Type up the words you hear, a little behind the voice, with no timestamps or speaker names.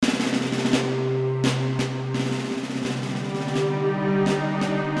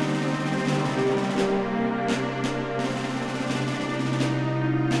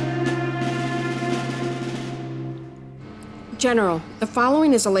General, the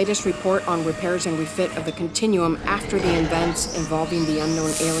following is the latest report on repairs and refit of the Continuum after the events involving the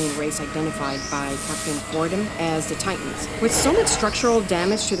unknown alien race identified by Captain Fordham as the Titans. With so much structural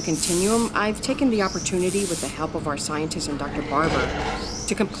damage to the Continuum, I've taken the opportunity, with the help of our scientist and Dr. Barber,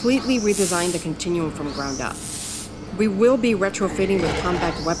 to completely redesign the Continuum from ground up. We will be retrofitting with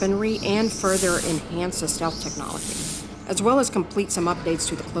combat weaponry and further enhance the stealth technology, as well as complete some updates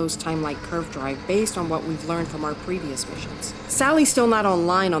to the closed time-like curve drive based on what we've learned from our previous missions. Sally's still not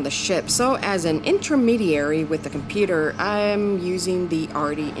online on the ship, so as an intermediary with the computer, I'm using the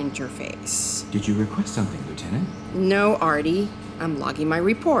ARTI interface. Did you request something, Lieutenant? No, ARTI. I'm logging my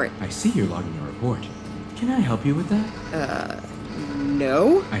report. I see you're logging your report. Can I help you with that?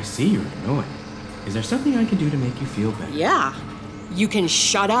 No? I see you're annoyed. Is there something I can do to make you feel better? Yeah. You can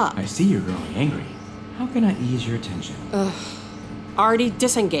shut up. I see you're growing angry. How can I ease your tension? ARTI,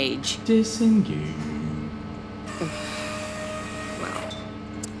 disengage. Disengage. Well,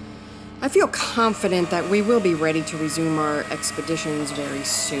 I feel confident that we will be ready to resume our expeditions very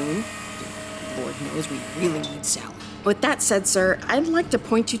soon. Lord knows we really need Sally. With that said, sir, I'd like to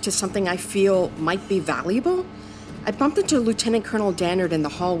point you to something I feel might be valuable. I bumped into Lieutenant Colonel Dannard in the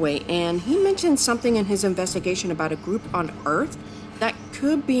hallway, and he mentioned something in his investigation about a group on Earth that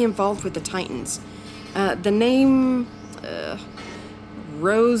could be involved with the Titans. The name,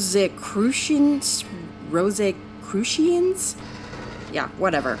 Rosicrucians? Yeah,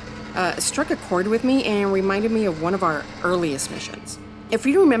 whatever. Struck a chord with me and reminded me of one of our earliest missions. If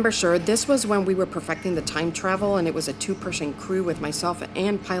you remember, sir, this was when we were perfecting the time travel, and it was a 2-person crew with myself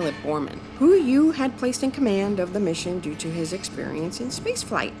and Pilot Borman, who you had placed in command of the mission due to his experience in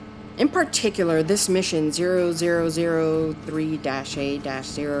spaceflight. In particular, this mission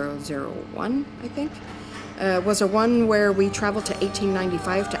 0003-A-001, I think, was a one where we traveled to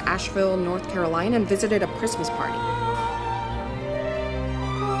 1895 to Asheville, North Carolina, and visited a Christmas party.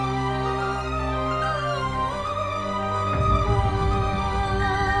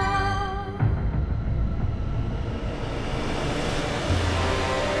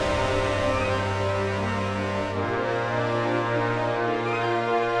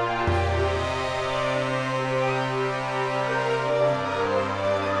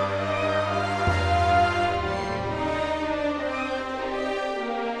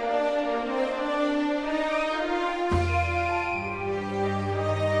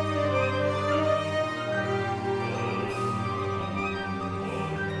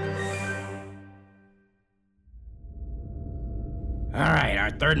 Alright, our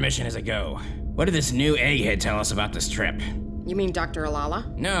third mission is a go. What did this new egghead tell us about this trip? You mean Dr.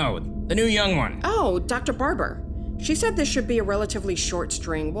 Alala? No, the new young one. Oh, Dr. Barber. She said this should be a relatively short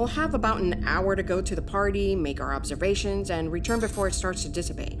string. We'll have about an hour to go to the party, make our observations, and return before it starts to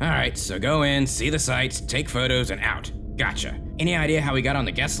dissipate. Alright, so go in, see the sights, take photos, and out. Gotcha. Any idea how we got on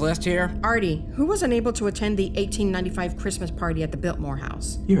the guest list here? ARTI, who was unable to attend the 1895 Christmas party at the Biltmore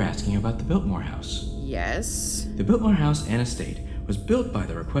House? You're asking about the Biltmore House. Yes? The Biltmore House and Estate was built by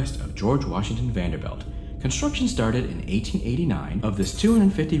the request of George Washington Vanderbilt. Construction started in 1889 of this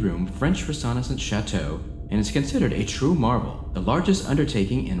 250-room French Renaissance chateau and is considered a true marvel, the largest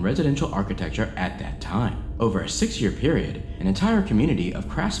undertaking in residential architecture at that time. Over a 6-year period, an entire community of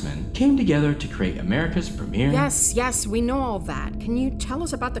craftsmen came together to create America's premier... Yes, we know all that. Can you tell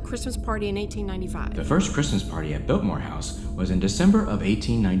us about the Christmas party in 1895? The first Christmas party at Biltmore House was in December of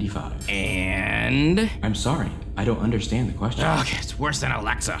 1895. And? I'm sorry, I don't understand the question. Ugh, it's worse than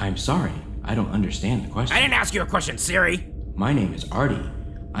Alexa. I'm sorry, I don't understand the question. I didn't ask you a question, Siri. My name is ARTI.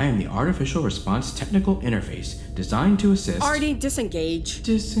 I am the Artificial Response Technical Interface designed to assist... ARTI, disengage.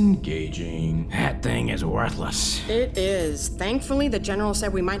 Disengaging. That thing is worthless. It is. Thankfully, the General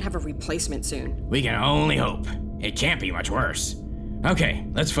said we might have a replacement soon. We can only hope. It can't be much worse. Okay,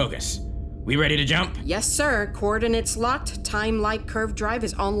 let's focus. We ready to jump? Yes, sir. Coordinates locked. Time-like curve drive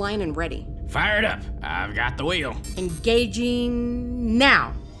is online and ready. Fire it up. I've got the wheel. Engaging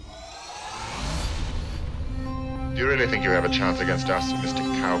now. Do you really think you have a chance against us, Mr.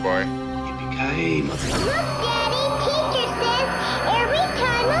 Cowboy? Yippee-ki-yay, Look, Daddy, teacher says every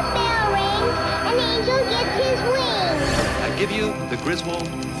time a bell rings, an angel gets his wings. I give you the Griswold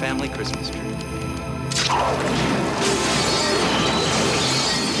family Christmas tree.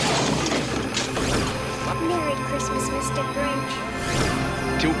 Merry Christmas, Mr. Grinch.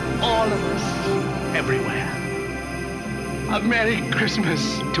 To all of us, everywhere. A Merry Christmas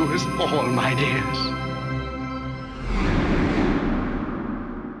to us all, my dears.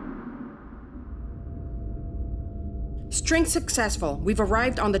 String successful. We've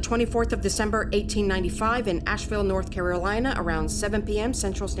arrived on the 24th of December, 1895 in Asheville, North Carolina, around 7 p.m.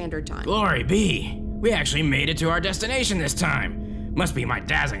 Central Standard Time. Glory be. We actually made it to our destination this time. Must be my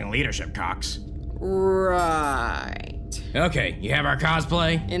dazzling leadership, Cox. Right. Okay, you have our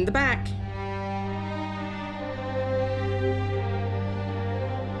cosplay? In the back.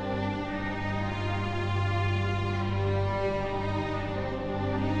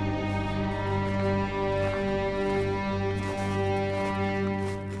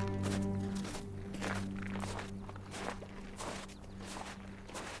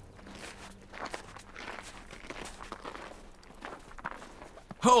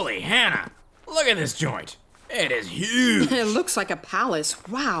 Holy Hannah! Look at this joint. It is huge. It looks like a palace.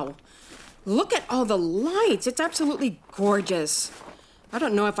 Wow. Look at all the lights. It's absolutely gorgeous. I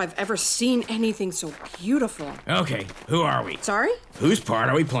don't know if I've ever seen anything so beautiful. Okay, who are we? Sorry? Whose part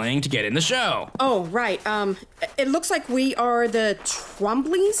are we playing to get in the show? Oh, right. It looks like we are the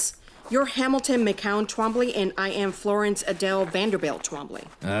Twombleys. You're Hamilton McCown Twombly, and I am Florence Adele Vanderbilt Twombly.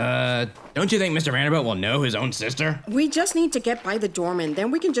 Don't you think Mr. Vanderbilt will know his own sister? We just need to get by the doorman,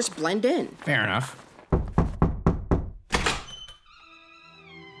 then we can just blend in. Fair enough.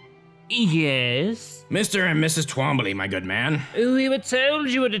 Yes? Mr. and Mrs. Twombly, my good man. We were told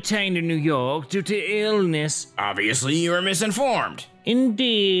you were detained in New York due to illness. Obviously, you were misinformed.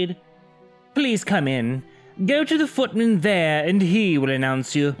 Indeed. Please come in. Go to the footman there, and he will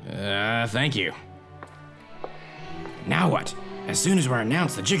announce you. Thank you. Now what? As soon as we're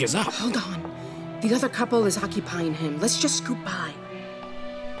announced, the jig is up. Hold on. The other couple is occupying him. Let's just scoot by.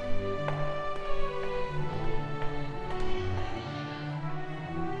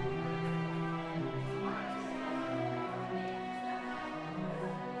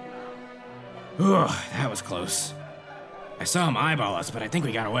 Ugh, that was close. I saw him eyeball us, but I think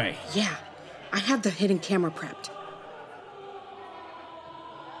we got away. Yeah, I have the hidden camera prepped.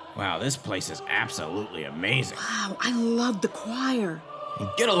 Wow, this place is absolutely amazing. Wow, I love the choir. And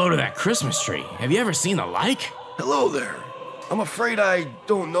get a load of that Christmas tree. Have you ever seen the like? Hello there. I'm afraid I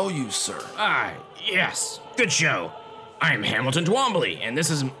don't know you, sir. Ah, yes. Good show. I'm Hamilton Twombly, and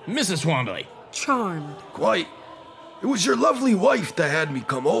this is Mrs. Twombly. Charmed. Quite. It was your lovely wife that had me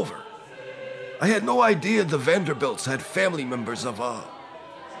come over. I had no idea the Vanderbilts had family members of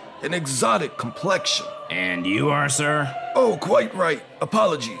an exotic complexion. And you are, sir? Oh, quite right.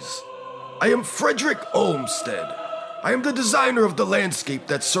 Apologies. I am Frederick Olmsted. I am the designer of the landscape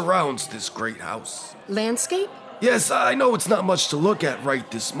that surrounds this great house. Landscape? Yes, I know it's not much to look at right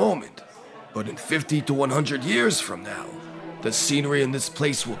this moment, but in 50 to 100 years from now, the scenery in this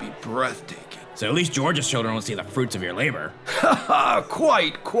place will be breathtaking. So at least George's children will see the fruits of your labor. Ha ha,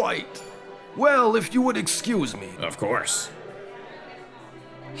 quite. Well, if you would excuse me. Of course.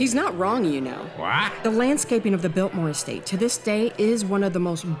 He's not wrong, you know. What? The landscaping of the Biltmore estate to this day is one of the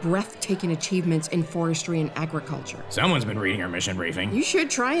most breathtaking achievements in forestry and agriculture. Someone's been reading our mission briefing. You should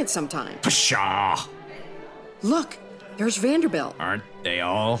try it sometime. Pshaw! Look, there's Vanderbilt. Aren't they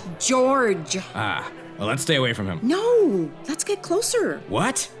all? George. Well, let's stay away from him. No, let's get closer.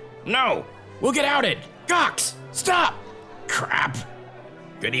 What? No! We'll get outed! Cox! Stop! Crap!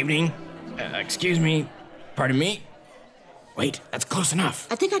 Good evening. Excuse me. Pardon me? Wait, that's close enough.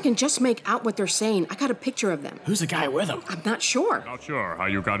 I think I can just make out what they're saying. I got a picture of them. Who's the guy with them? I'm not sure. Not sure how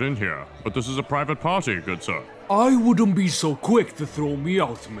you got in here, but this is a private party, good sir. I wouldn't be so quick to throw me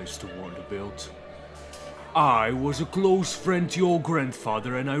out, Mr. Vanderbilt. I was a close friend to your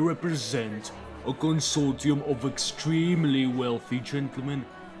grandfather, and I represent a consortium of extremely wealthy gentlemen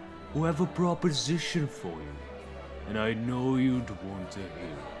who have a proposition for you. And I know you'd want to hear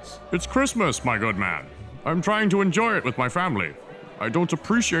it. It's Christmas, my good man. I'm trying to enjoy it with my family. I don't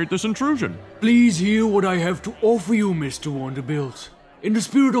appreciate this intrusion. Please hear what I have to offer you, Mr. Vanderbilt. In the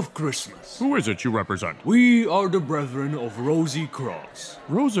spirit of Christmas. Who is it you represent? We are the Brethren of Rosy Cross.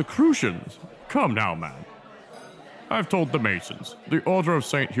 Rosicrucians? Come now, man. I've told the Masons, the Order of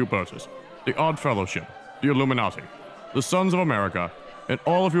St. Hubertus, the Odd Fellowship, the Illuminati, the Sons of America, and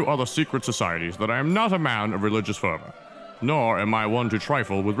all of you other secret societies that I am not a man of religious fervor, nor am I one to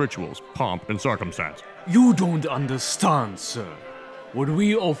trifle with rituals, pomp, and circumstance. You don't understand, sir. What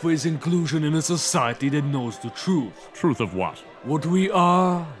we offer is inclusion in a society that knows the truth. Truth of what? What we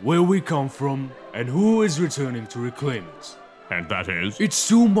are, where we come from, and who is returning to reclaim it. And that is? It's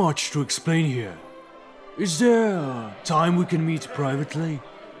too much to explain here. Is there a time we can meet privately?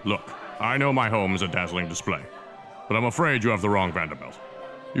 Look, I know my home is a dazzling display, but I'm afraid you have the wrong Vanderbilt.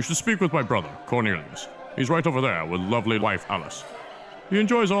 You should speak with my brother, Cornelius. He's right over there with lovely wife Alice. He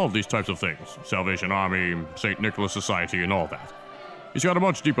enjoys all of these types of things, Salvation Army, St. Nicholas Society, and all that. He's got a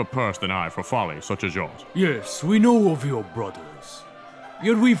much deeper purse than I for folly such as yours. Yes, we know of your brothers.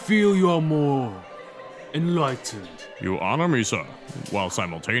 Yet we feel you are more enlightened. You honor me, sir, while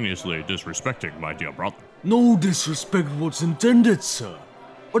simultaneously disrespecting my dear brother. No disrespect was intended, sir.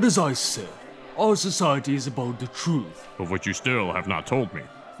 But as I said, our society is about the truth. Of which you still have not told me.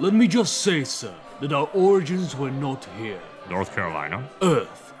 Let me just say, sir, that our origins were not here. North Carolina?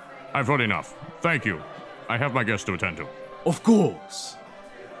 Earth. I've heard enough. Thank you. I have my guests to attend to. Of course.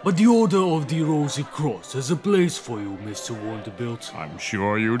 But the Order of the Rosy Cross has a place for you, Mr. Vanderbilt. I'm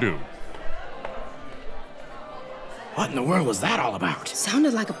sure you do. What in the world was that all about?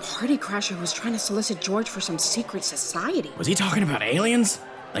 Sounded like a party crasher who was trying to solicit George for some secret society. Was he talking about aliens?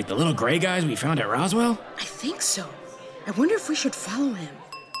 Like the little gray guys we found at Roswell? I think so. I wonder if we should follow him.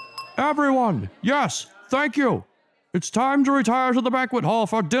 Everyone, yes, thank you. It's time to retire to the banquet hall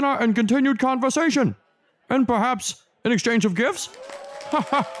for dinner and continued conversation. And perhaps an exchange of gifts?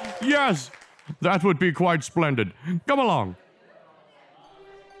 Yes, that would be quite splendid. Come along.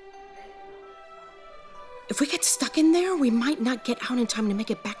 If we get stuck in there, we might not get out in time to make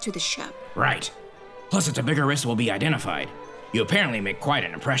it back to the ship. Right. Plus, it's a bigger risk we'll be identified. You apparently make quite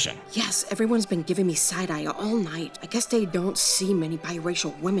an impression. Yes, everyone's been giving me side-eye all night. I guess they don't see many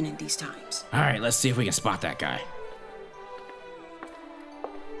biracial women in these times. All right, let's see if we can spot that guy.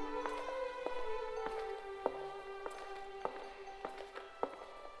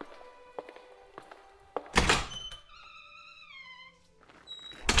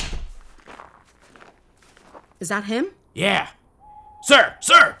 Is that him? Yeah. Sir!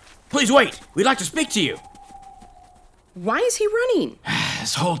 Please wait! We'd like to speak to you! Why is he running?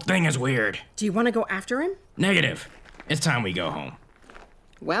 This whole thing is weird. Do you want to go after him? Negative. It's time we go home.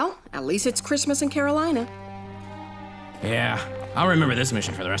 Well, at least it's Christmas in Carolina. Yeah, I'll remember this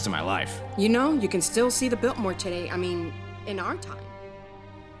mission for the rest of my life. You know, you can still see the Biltmore today. In our time.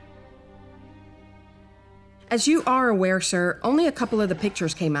 As you are aware, sir, only a couple of the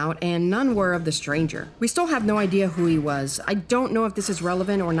pictures came out, and none were of the stranger. We still have no idea who he was. I don't know if this is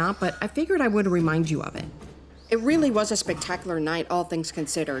relevant or not, but I figured I would remind you of it. It really was a spectacular night, all things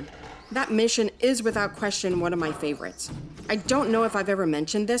considered. That mission is without question one of my favorites. I don't know if I've ever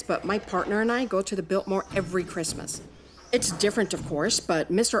mentioned this, but my partner and I go to the Biltmore every Christmas. It's different, of course, but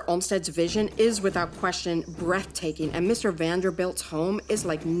Mr. Olmsted's vision is without question breathtaking, and Mr. Vanderbilt's home is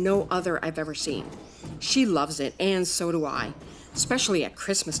like no other I've ever seen. She loves it, and so do I, especially at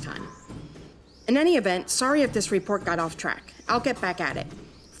Christmas time. In any event, sorry if this report got off track. I'll get back at it.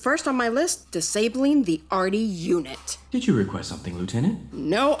 First on my list, disabling the Artie unit. Did you request something, Lieutenant?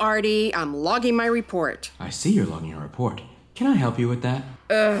 No, Artie, I'm logging my report. I see you're logging your report. Can I help you with that?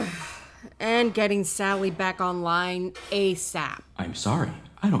 And getting Sally back online ASAP. I'm sorry,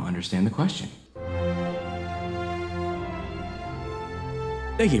 I don't understand the question.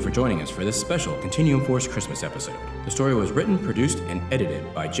 Thank you for joining us for this special Continuum Force Christmas episode. The story was written, produced, and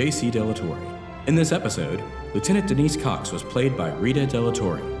edited by J.C. Delatorre. In this episode, Lieutenant Denise Cox was played by Rita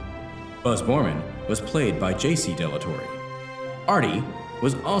Delatorre. Buzz Borman was played by J.C. Delatorre. Artie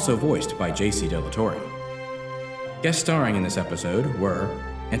was also voiced by J.C. Delatorre. Guest starring in this episode were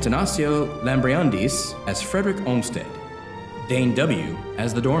Antanasio Lambriandis as Frederick Olmsted, Dane W.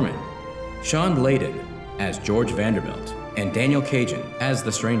 as the doorman, Sean Layden as George Vanderbilt, and Daniel Cajun as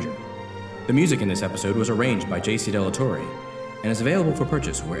the stranger. The music in this episode was arranged by J.C. Delatorre and is available for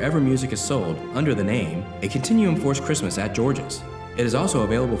purchase wherever music is sold under the name A Continuum Force Christmas at George's. It is also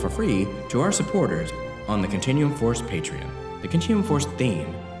available for free to our supporters on the Continuum Force Patreon. The Continuum Force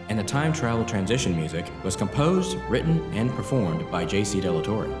theme and the time travel transition music was composed, written, and performed by J.C.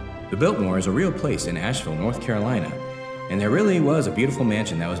 Delatorre. The Biltmore is a real place in Asheville, North Carolina, and there really was a beautiful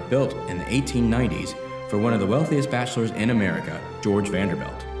mansion that was built in the 1890s for one of the wealthiest bachelors in America, George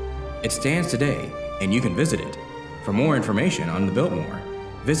Vanderbilt. It stands today, and you can visit it. For more information on the Biltmore,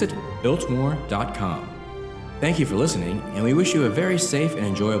 visit Biltmore.com. Thank you for listening, and we wish you a very safe and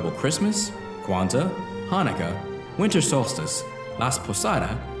enjoyable Christmas, Kwanzaa, Hanukkah, Winter Solstice, Las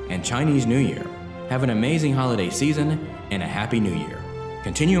Posada, and Chinese New Year. Have an amazing holiday season and a Happy New Year.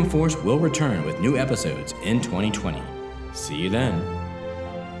 Continuum Force will return with new episodes in 2020. See you then.